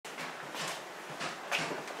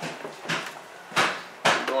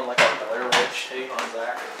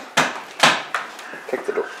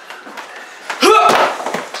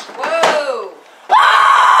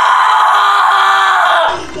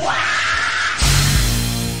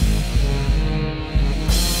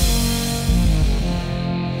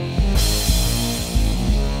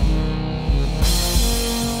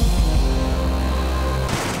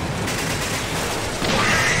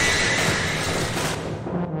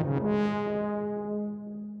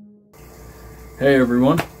Hey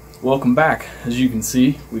everyone, welcome back. As you can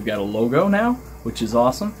see, we've got a logo now, which is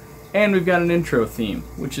awesome, and we've got an intro theme,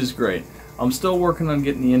 which is great. I'm still working on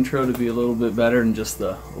getting the intro to be a little bit better than just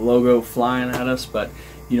the logo flying at us, but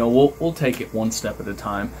you know, we'll take it one step at a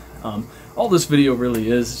time. All this video really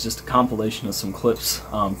is just a compilation of some clips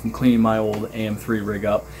from cleaning my old AM3 rig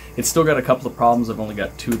up. It's still got a couple of problems. I've only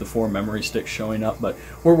got 2 of the 4 memory sticks showing up, but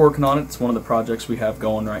we're working on it. It's one of the projects we have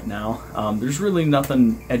going right now. There's really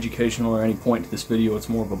nothing educational or any point to this video. It's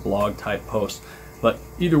more of a blog type post. But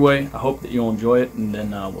either way, I hope that you'll enjoy it, and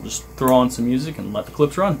then we'll just throw on some music and let the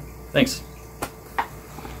clips run. Thanks.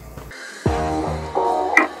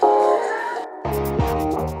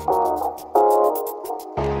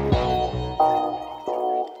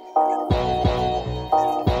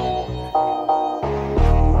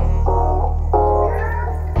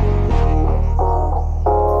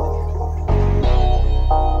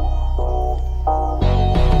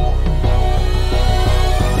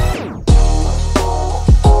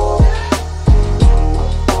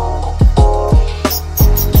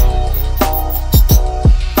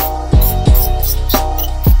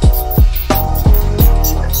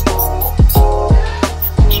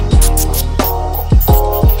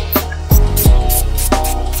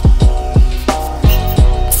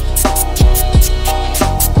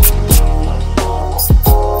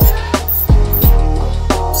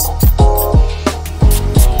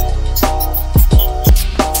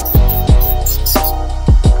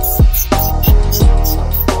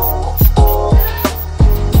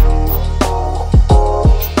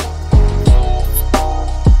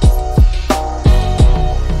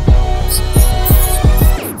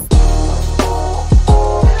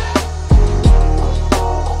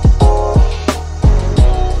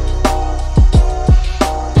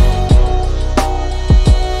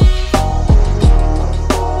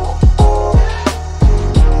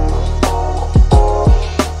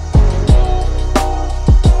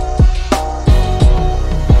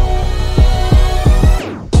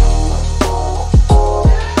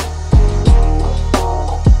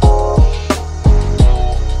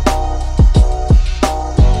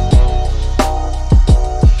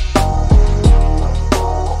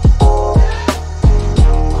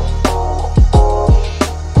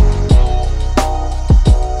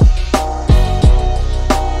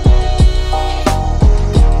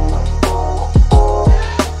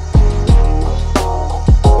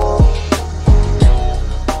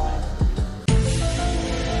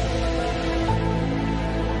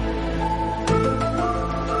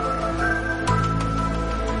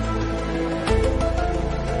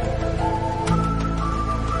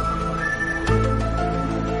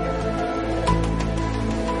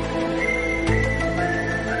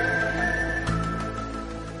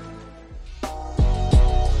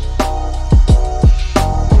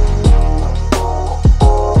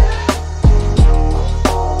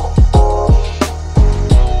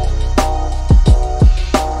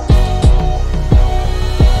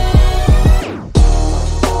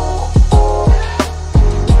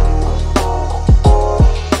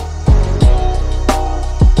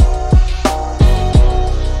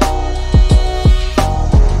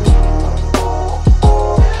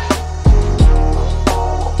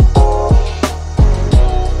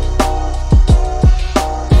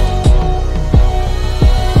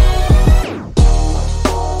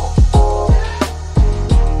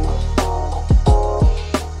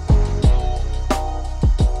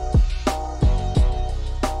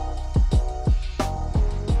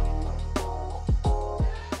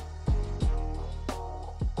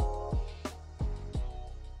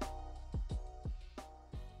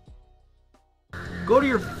 Go to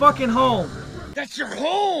your fucking home! That's your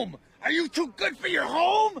home! Are you too good for your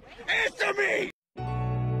home? Answer me!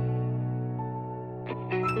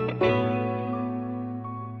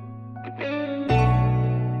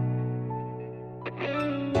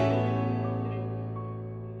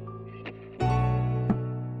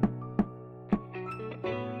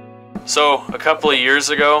 So a couple of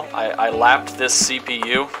years ago, I lapped this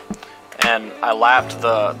CPU, and I lapped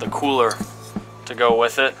the cooler to go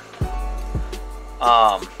with it.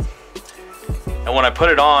 And when I put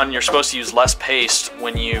it on, you're supposed to use less paste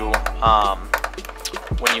when you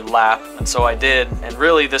lap, and so I did. And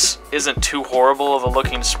really, this isn't too horrible of a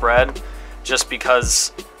looking spread, just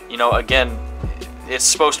because, you know, again, it's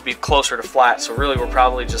supposed to be closer to flat. So really, we're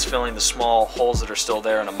probably just filling the small holes that are still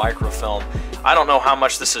there in a microfilm. I don't know how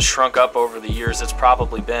much this has shrunk up over the years. It's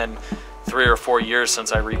probably been 3 or 4 years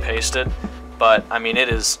since I repasted, but I mean, it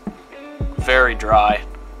is very dry.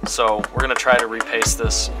 So we're gonna try to repaste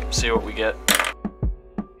this, see what we get.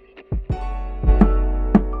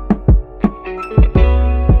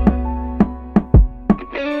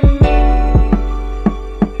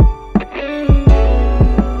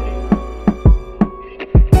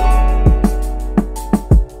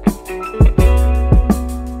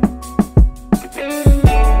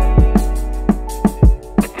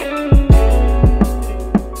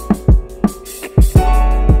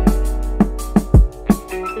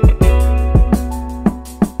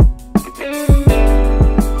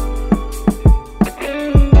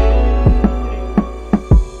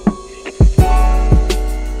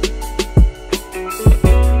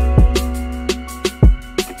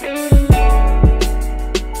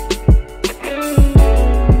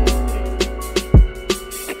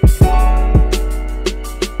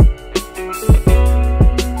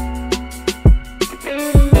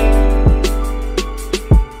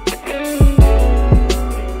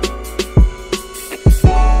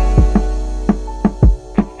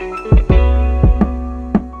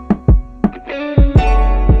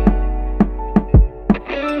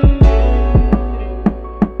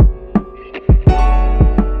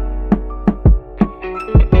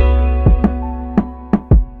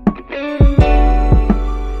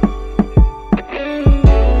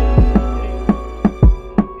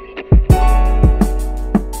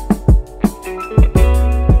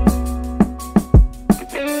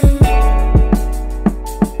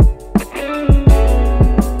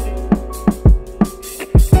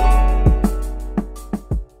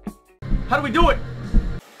 How do we do it?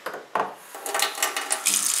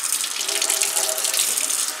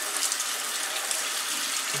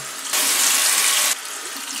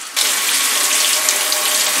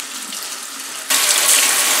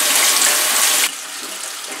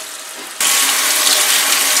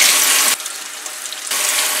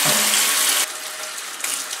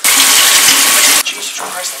 Jesus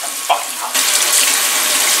Christ, that's fucking hot.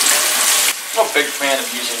 I'm a big fan of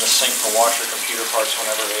using the sink to wash your computer parts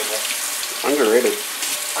whenever able. Underrated.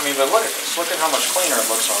 I mean, but look at this. Look at how much cleaner it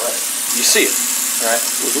looks already. You see it, right?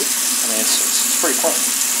 Mm-hmm. I mean, it's pretty clean.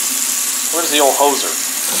 Where's the old hoser?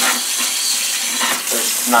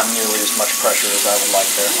 There's not nearly as much pressure as I would like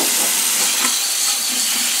there.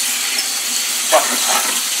 Fucking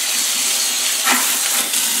hot.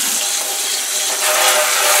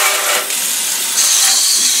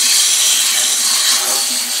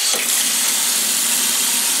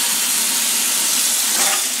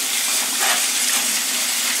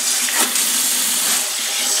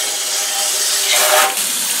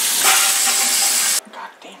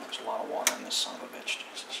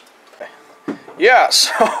 Yeah,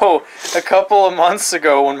 so a couple of months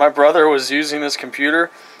ago when my brother was using this computer,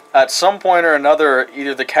 at some point or another,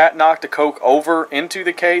 either the cat knocked a Coke over into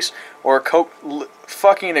the case or a Coke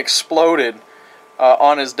fucking exploded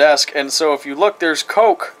on his desk. And so if you look, there's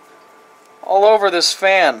Coke all over this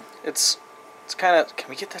fan. It's kind of... Can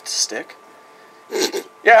we get that to stick?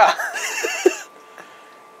 Yeah.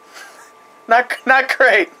 Not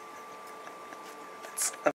great.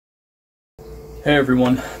 Hey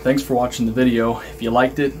everyone, thanks for watching the video. If you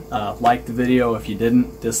liked it, like the video. If you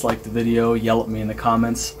didn't, dislike the video, yell at me in the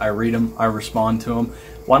comments. I read them, I respond to them.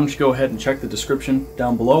 Why don't you go ahead and check the description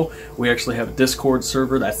down below. We actually have a Discord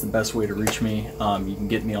server. That's the best way to reach me. You can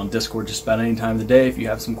get me on Discord just about any time of the day if you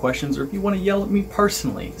have some questions or if you want to yell at me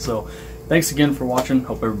personally. So thanks again for watching.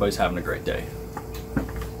 Hope everybody's having a great day.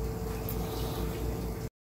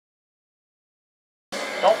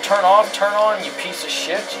 Don't turn off, turn on, you piece of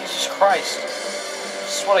shit. Jesus Christ.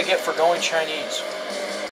 This is what I get for going Chinese.